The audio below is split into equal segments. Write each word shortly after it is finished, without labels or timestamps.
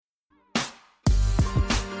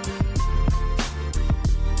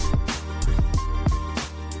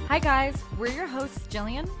Hi guys, we're your hosts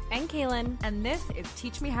Jillian and Kaylin, and this is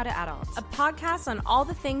Teach Me How to Adult, a podcast on all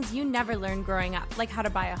the things you never learned growing up, like how to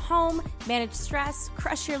buy a home, manage stress,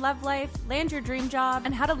 crush your love life, land your dream job,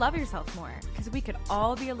 and how to love yourself more, because we could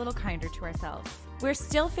all be a little kinder to ourselves. We're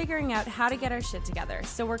still figuring out how to get our shit together,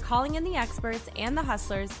 so we're calling in the experts and the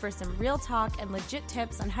hustlers for some real talk and legit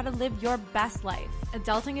tips on how to live your best life.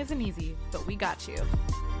 Adulting isn't easy, but we got you.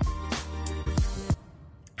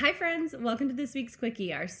 Hi friends, welcome to this week's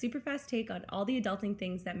Quickie, our super fast take on all the adulting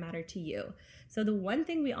things that matter to you. So the one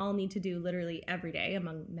thing we all need to do literally every day,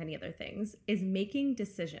 among many other things, is making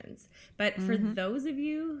decisions. But for those of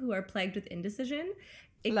you who are plagued with indecision,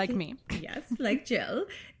 me. Yes, like Jill,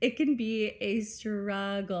 it can be a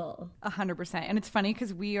struggle. 100%. And it's funny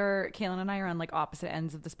because Kaylin and I are on like opposite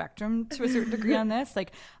ends of the spectrum to a certain degree on this.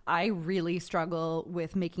 Like I really struggle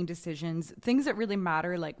with making decisions. Things that really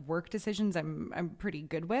matter, like work decisions, I'm pretty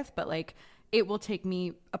good with, but like it will take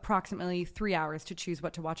me approximately 3 hours to choose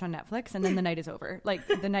what to watch on Netflix, and then the night is over. Like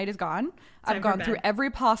the night is gone. I've gone through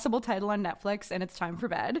every possible title on Netflix and it's time for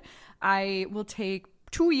bed. I will take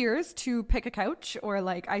 2 years to pick a couch, or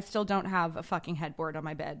like I still don't have a fucking headboard on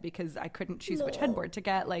my bed because I couldn't choose which headboard to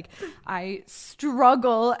get. Like I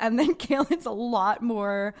struggle, and then Kaylin's a lot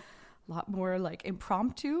more like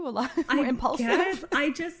impromptu, a lot more impulsive.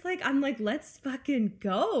 I'm like, let's fucking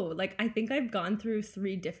go. Like I think I've gone through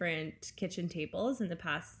 3 different kitchen tables in the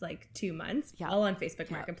past like 2 months, all on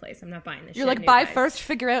Facebook Marketplace. I'm not buying this. You're like, buy first,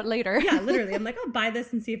 figure out later. Yeah, literally. I'm like, I'll buy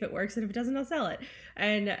this and see if it works, and if it doesn't, I'll sell it.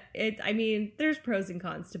 And there's pros and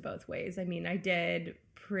cons to both ways. I mean, I did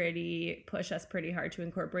push us pretty hard to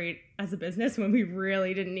incorporate as a business when we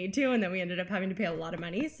really didn't need to, and then we ended up having to pay a lot of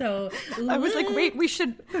money. So I was like, wait, we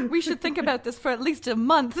should think about this for at least a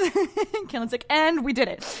month. Kaylin's like, and we did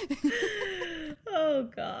it. Oh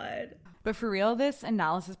God. But for real, this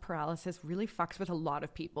analysis paralysis really fucks with a lot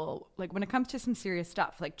of people. Like when it comes to some serious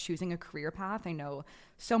stuff, like choosing a career path, I know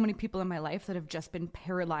so many people in my life that have just been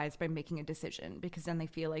paralyzed by making a decision, because then they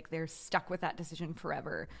feel like they're stuck with that decision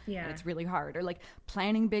forever. Yeah. And it's really hard. Or like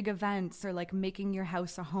planning big events, or like making your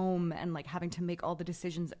house a home, and like having to make all the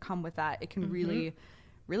decisions that come with that. It can really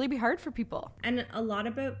be hard for people. And a lot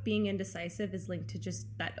about being indecisive is linked to just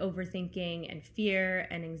that overthinking and fear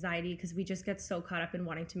and anxiety, because we just get so caught up in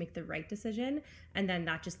wanting to make the right decision, and then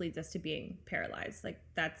that just leads us to being paralyzed. Like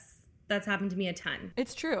that's happened to me a ton.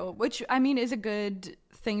 It's true, which I mean is a good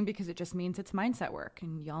thing, because it just means it's mindset work,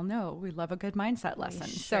 and y'all know we love a good mindset lesson.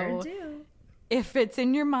 We sure do. If it's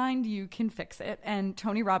in your mind, you can fix it. And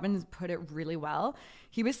Tony Robbins put it really well.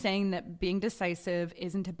 He was saying that being decisive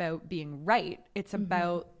isn't about being right. It's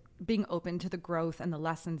about being open to the growth and the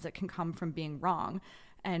lessons that can come from being wrong.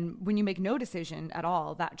 And when you make no decision at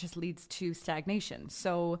all, that just leads to stagnation.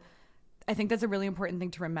 So I think that's a really important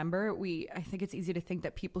thing to remember. I think it's easy to think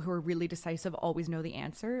that people who are really decisive always know the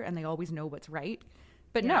answer and they always know what's right.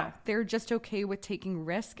 But no, they're just okay with taking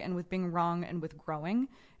risk and with being wrong and with growing.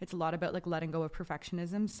 It's a lot about like letting go of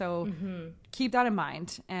perfectionism. So keep that in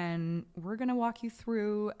mind. And we're going to walk you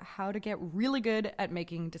through how to get really good at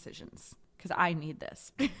making decisions, because I need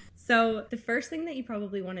this. So the first thing that you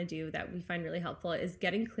probably want to do that we find really helpful is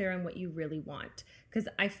getting clear on what you really want. Because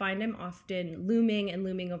I find I'm often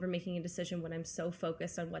looming over making a decision when I'm so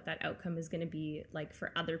focused on what that outcome is going to be like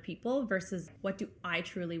for other people versus what do I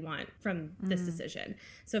truly want from this decision.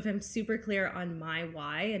 So if I'm super clear on my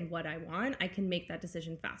why and what I want, I can make that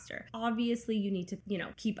decision faster. Obviously, you need to,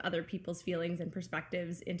 keep other people's feelings and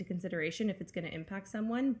perspectives into consideration if it's going to impact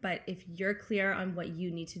someone. But if you're clear on what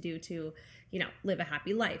you need to do to, live a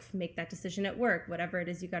happy life, make that decision at work, whatever it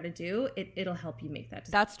is you got to do, it'll help you make that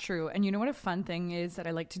decision. That's true. And you know what a fun thing is that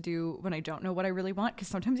I like to do when I don't know what I really want? Because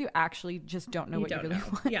sometimes you actually just don't know what you really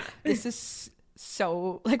want. Yeah. This is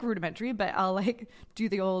so like rudimentary, but I'll like do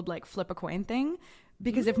the old like flip a coin thing,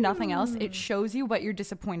 because if nothing else, it shows you what you're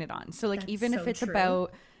disappointed on. So like That's even so if it's true.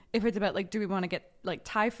 about like, do we want to get like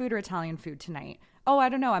Thai food or Italian food tonight? Oh, I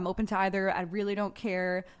don't know. I'm open to either. I really don't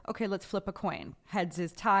care. Okay, let's flip a coin. Heads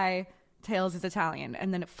is Thai, tails is Italian.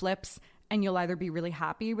 And then it flips, and you'll either be really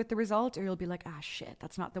happy with the result, or you'll be like, shit,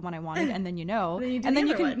 that's not the one I wanted. And then and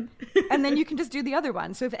then you can just do the other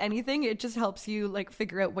one. So if anything, it just helps you like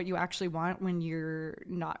figure out what you actually want when you're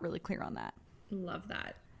not really clear on that. Love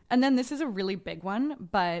that. And then this is a really big one,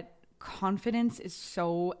 but confidence is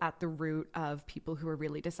so at the root of people who are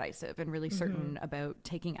really decisive and really certain about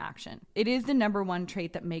taking action. It is the number one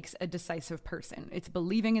trait that makes a decisive person. It's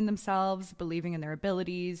believing in themselves, believing in their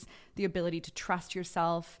abilities, the ability to trust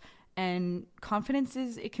yourself, And confidence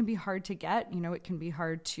it can be hard to get, it can be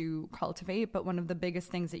hard to cultivate, but one of the biggest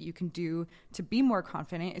things that you can do to be more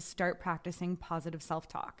confident is start practicing positive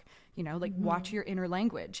self-talk. Watch your inner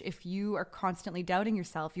language. If you are constantly doubting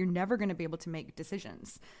yourself, you're never going to be able to make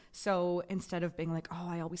decisions. So instead of being like, oh,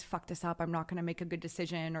 I always fuck this up, I'm not going to make a good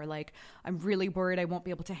decision, or like, I'm really worried I won't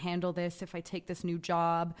be able to handle this if I take this new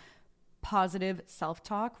job. Positive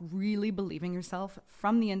self-talk, really believing yourself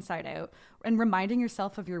from the inside out and reminding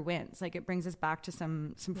yourself of your wins. Like, it brings us back to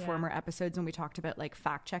some former episodes when we talked about like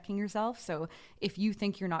fact checking yourself. So if you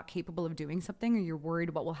think you're not capable of doing something or you're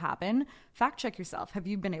worried what will happen, fact check yourself. Have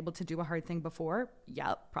you been able to do a hard thing before?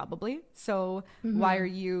 Yeah, probably. So why are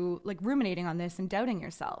you like ruminating on this and doubting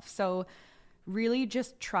yourself? So really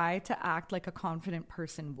just try to act like a confident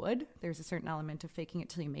person would. There's a certain element of faking it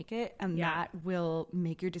till you make it, and that will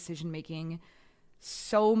make your decision making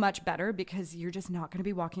so much better because you're just not going to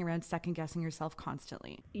be walking around second guessing yourself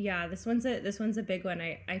constantly. Yeah, this one's a big one.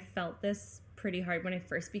 I felt this pretty hard when I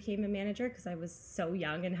first became a manager because I was so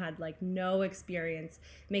young and had like no experience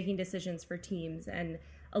making decisions for teams, and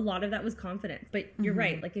a lot of that was confidence. But you're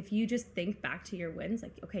right. Like, if you just think back to your wins,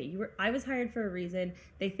 like, okay, I was hired for a reason.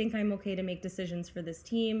 They think I'm okay to make decisions for this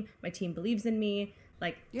team. My team believes in me.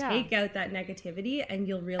 Like, take out that negativity and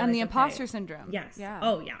you'll realize. And the imposter syndrome. Yes. Yeah.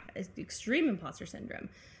 Oh, yeah. It's extreme imposter syndrome.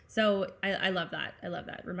 So I love that. I love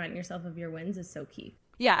that. Reminding yourself of your wins is so key.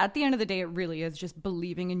 Yeah. At the end of the day, it really is just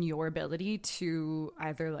believing in your ability to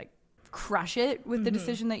either like crush it with the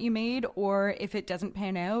decision that you made, or if it doesn't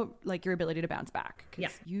pan out, like your ability to bounce back,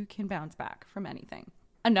 because you can bounce back from anything.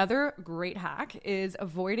 Another great hack is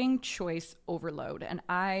avoiding choice overload, and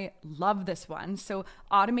I love this one. So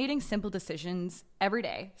automating simple decisions every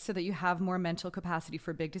day so that you have more mental capacity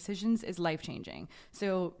for big decisions is life-changing.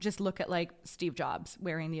 So just look at like Steve Jobs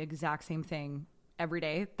wearing the exact same thing every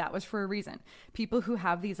day. That was for a reason. People who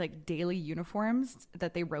have these like daily uniforms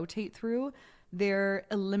that they rotate through, they're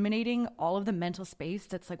eliminating all of the mental space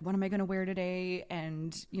that's like, what am I going to wear today?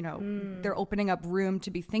 And, they're opening up room to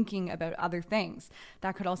be thinking about other things.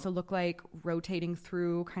 That could also look like rotating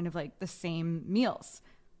through kind of like the same meals.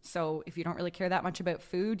 So if you don't really care that much about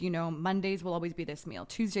food, Mondays will always be this meal.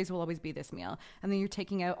 Tuesdays will always be this meal. And then you're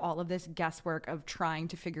taking out all of this guesswork of trying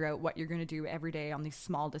to figure out what you're going to do every day on these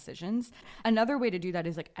small decisions. Another way to do that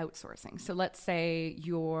is like outsourcing. So let's say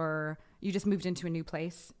you just moved into a new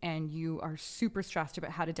place and you are super stressed about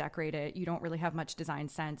how to decorate it. You don't really have much design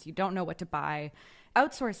sense. You don't know what to buy.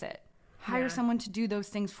 Outsource it. Hire someone to do those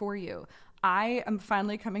things for you. I am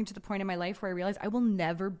finally coming to the point in my life where I realize I will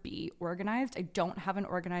never be organized. I don't have an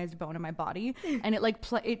organized bone in my body. And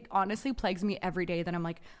it honestly plagues me every day that I'm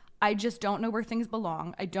like, I just don't know where things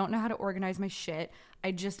belong. I don't know how to organize my shit.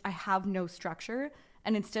 I have no structure.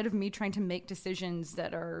 And instead of me trying to make decisions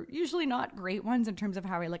that are usually not great ones in terms of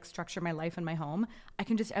how I like structure my life and my home, I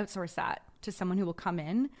can just outsource that to someone who will come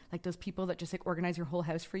in, like those people that just like organize your whole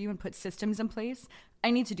house for you and put systems in place. I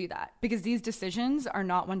need to do that because these decisions are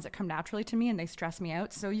not ones that come naturally to me and they stress me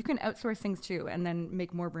out. So you can outsource things too and then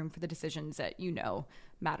make more room for the decisions that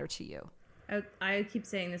matter to you. I keep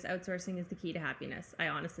saying this, outsourcing is the key to happiness. I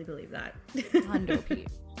honestly believe that. Hundo P.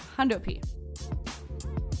 Hundo P.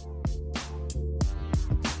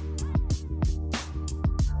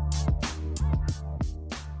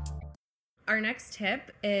 Our next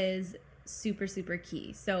tip is super, super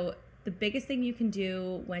key. So the biggest thing you can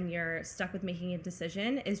do when you're stuck with making a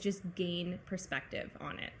decision is just gain perspective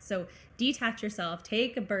on it. So detach yourself,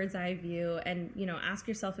 take a bird's eye view, and ask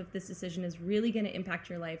yourself if this decision is really going to impact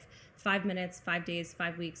your life 5 minutes, 5 days,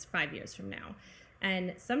 5 weeks, 5 years from now.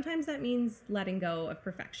 And sometimes that means letting go of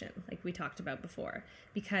perfection, like we talked about before,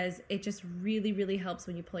 because it just really, really helps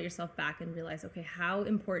when you pull yourself back and realize, okay, how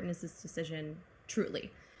important is this decision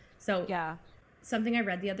truly? So something I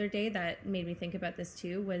read the other day that made me think about this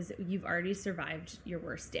too was you've already survived your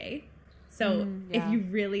worst day. So if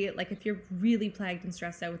you're really plagued and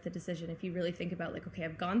stressed out with the decision, if you really think about like, okay,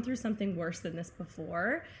 I've gone through something worse than this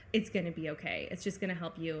before, it's going to be okay. It's just going to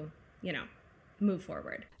help you, move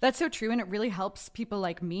forward. That's so true. And it really helps people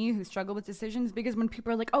like me who struggle with decisions, because when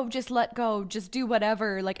people are like, oh, just let go, just do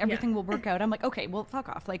whatever, like everything will work out. I'm like, okay, well, fuck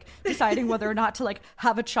off. Like deciding whether or not to like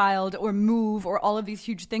have a child or move or all of these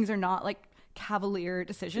huge things are not like cavalier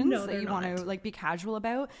decisions that you want to like be casual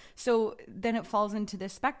about. So then it falls into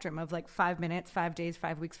this spectrum of like 5 minutes, 5 days,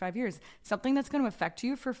 5 weeks, 5 years. Something that's going to affect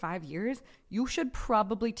you for 5 years, you should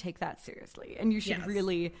probably take that seriously and you should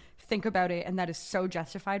really think about it. And that is so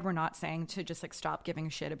justified. We're not saying to just like stop giving a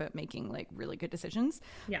shit about making like really good decisions.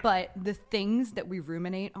 But the things that we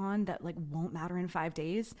ruminate on that like won't matter in 5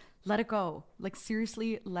 days, let it go. Like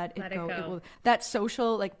seriously, let it go. It go. That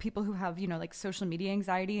social, like people who have, like social media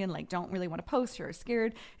anxiety and like don't really want to post or are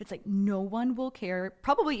scared. It's like no one will care,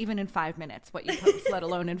 probably even in 5 minutes what you post, let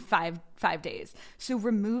alone in five days. So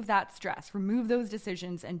remove that stress, remove those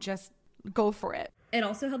decisions and just go for it. It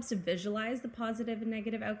also helps to visualize the positive and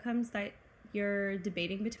negative outcomes that you're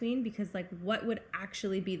debating between, because like what would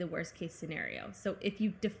actually be the worst case scenario? So if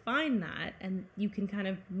you define that, and you can kind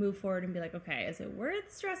of move forward and be like, okay, is it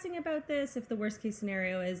worth stressing about this if the worst case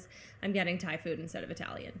scenario is I'm getting Thai food instead of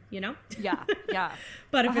Italian, Yeah.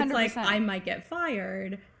 But if 100%. It's like I might get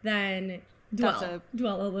fired, then dwell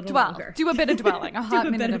a little longer. Do a bit of dwelling, a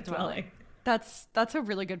hot minute of dwelling. That's a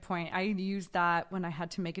really good point. I used that when I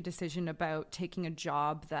had to make a decision about taking a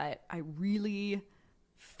job that I really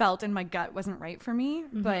felt in my gut wasn't right for me,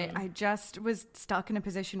 but I just was stuck in a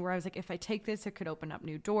position where I was like, if I take this, it could open up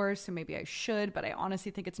new doors, so maybe I should, but I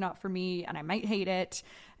honestly think it's not for me and I might hate it.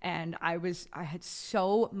 And I had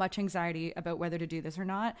so much anxiety about whether to do this or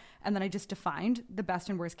not. And then I just defined the best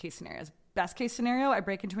and worst case scenarios. Best case scenario, I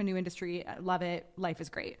break into a new industry, I love it, life is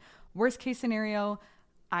great. Worst case scenario,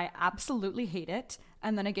 I absolutely hate it.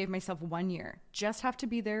 And then I gave myself 1 year. Just have to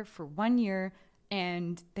be there for 1 year,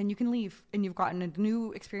 and then you can leave and you've gotten a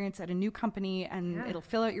new experience at a new company, and it'll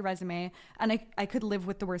fill out your resume. And I could live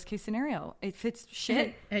with the worst case scenario. If it's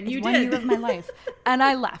shit, and it's you 1 year of my life. And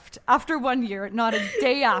I left after 1 year, not a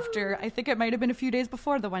day after. I think it might have been a few days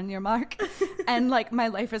before the 1 year mark. And like my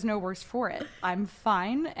life is no worse for it. I'm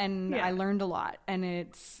fine, and I learned a lot, and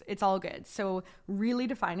it's all good. So really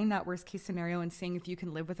defining that worst case scenario and seeing if you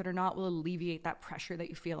can live with it or not will alleviate that pressure that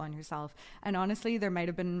you feel on yourself. And honestly, there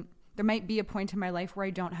might be a point in my life where I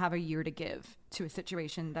don't have a year to give to a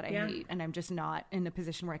situation that I hate, and I'm just not in the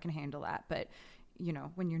position where I can handle that. But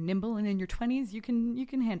when you're nimble and in your 20s, you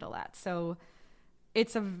can handle that. So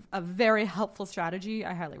it's a very helpful strategy.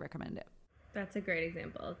 I highly recommend it. That's a great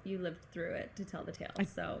example. You lived through it to tell the tale.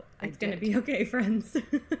 So it's going to be okay, friends.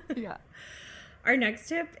 Yeah. Our next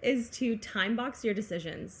tip is to time box your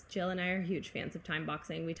decisions. Jill and I are huge fans of time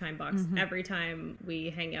boxing. We time box every time we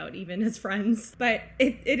hang out, even as friends. But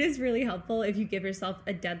it is really helpful if you give yourself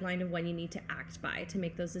a deadline of when you need to act by to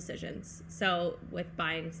make those decisions. So with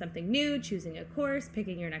buying something new, choosing a course,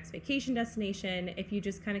 picking your next vacation destination, if you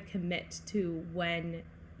just kind of commit to when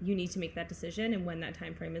you need to make that decision and when that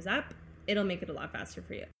time frame is up, it'll make it a lot faster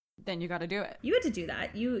for you. Then you got to do it. You had to do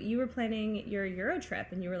that. You were planning your Euro trip,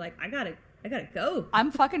 and you were like, I gotta go.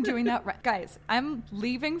 I'm fucking doing that. Guys, I'm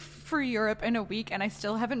leaving for Europe in a week, and I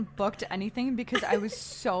still haven't booked anything because I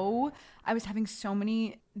was having so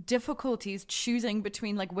many difficulties choosing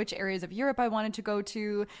between like which areas of Europe I wanted to go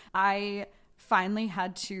to. I finally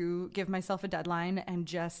had to give myself a deadline and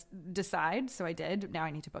just decide. So I did. Now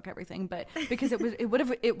I need to book everything, but because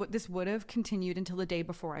this would have continued until the day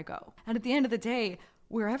before I go. And at the end of the day,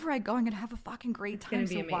 wherever I go, I'm going to have a fucking great time.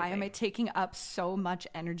 So why am I taking up so much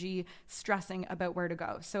energy stressing about where to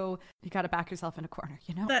go? So you got to back yourself in a corner,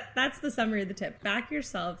 That's the summary of the tip. Back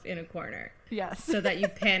yourself in a corner. Yes. So that you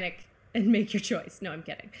panic and make your choice. No, I'm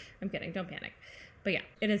kidding. Don't panic. But yeah,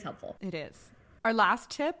 it is helpful. It is. Our last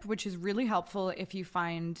tip, which is really helpful if you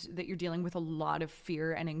find that you're dealing with a lot of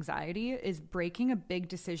fear and anxiety, is breaking a big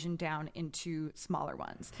decision down into smaller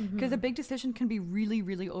ones. Because a big decision can be really,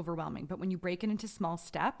 really overwhelming. But when you break it into small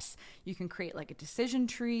steps, you can create like a decision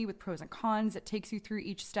tree with pros and cons that takes you through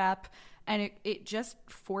each step. And it just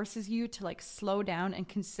forces you to like slow down and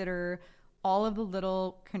consider all of the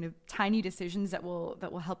little kind of tiny decisions that will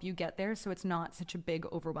help you get there, so it's not such a big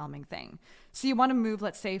overwhelming thing. So you want to move,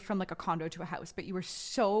 let's say, from like a condo to a house, but you were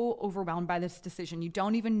so overwhelmed by this decision you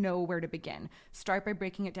don't even know where to begin. Start by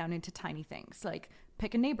breaking it down into tiny things, like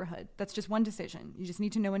pick a neighborhood. That's just one decision. You just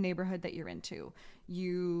need to know a neighborhood that you're into.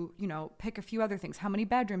 You pick a few other things, how many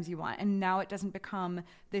bedrooms you want. And now it doesn't become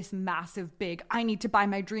this massive, big, I need to buy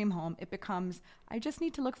my dream home. It becomes, I just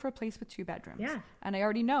need to look for a place with 2 bedrooms. Yeah. And I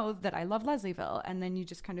already know that I love Leslieville. And then you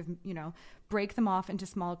just kind of, break them off into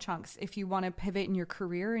small chunks. If you want to pivot in your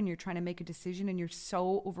career and you're trying to make a decision and you're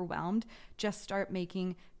so overwhelmed, just start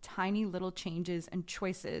making tiny little changes and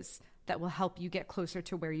choices that will help you get closer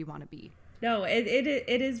to where you want to be. No, it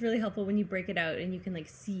is really helpful when you break it out and you can like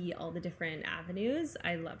see all the different avenues.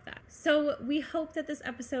 I love that. So we hope that this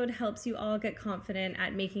episode helps you all get confident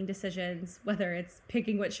at making decisions, whether it's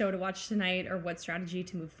picking what show to watch tonight or what strategy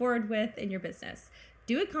to move forward with in your business.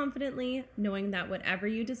 Do it confidently, knowing that whatever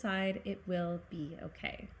you decide, it will be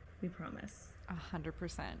okay. We promise.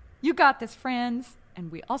 100%. You got this, friends.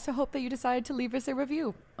 And we also hope that you decide to leave us a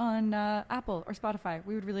review on Apple or Spotify.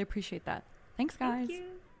 We would really appreciate that. Thanks, guys. Thank you.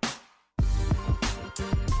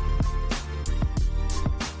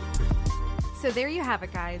 So there you have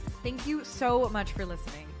it, guys. Thank you so much for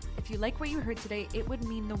listening. If you like what you heard today, it would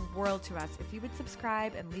mean the world to us if you would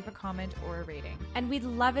subscribe and leave a comment or a rating. And we'd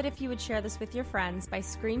love it if you would share this with your friends by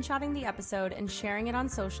screenshotting the episode and sharing it on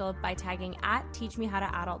social by tagging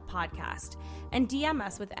 @TeachMeHowToAdult and DM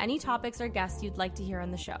us with any topics or guests you'd like to hear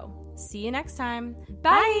on the show. See you next time.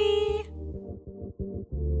 Bye!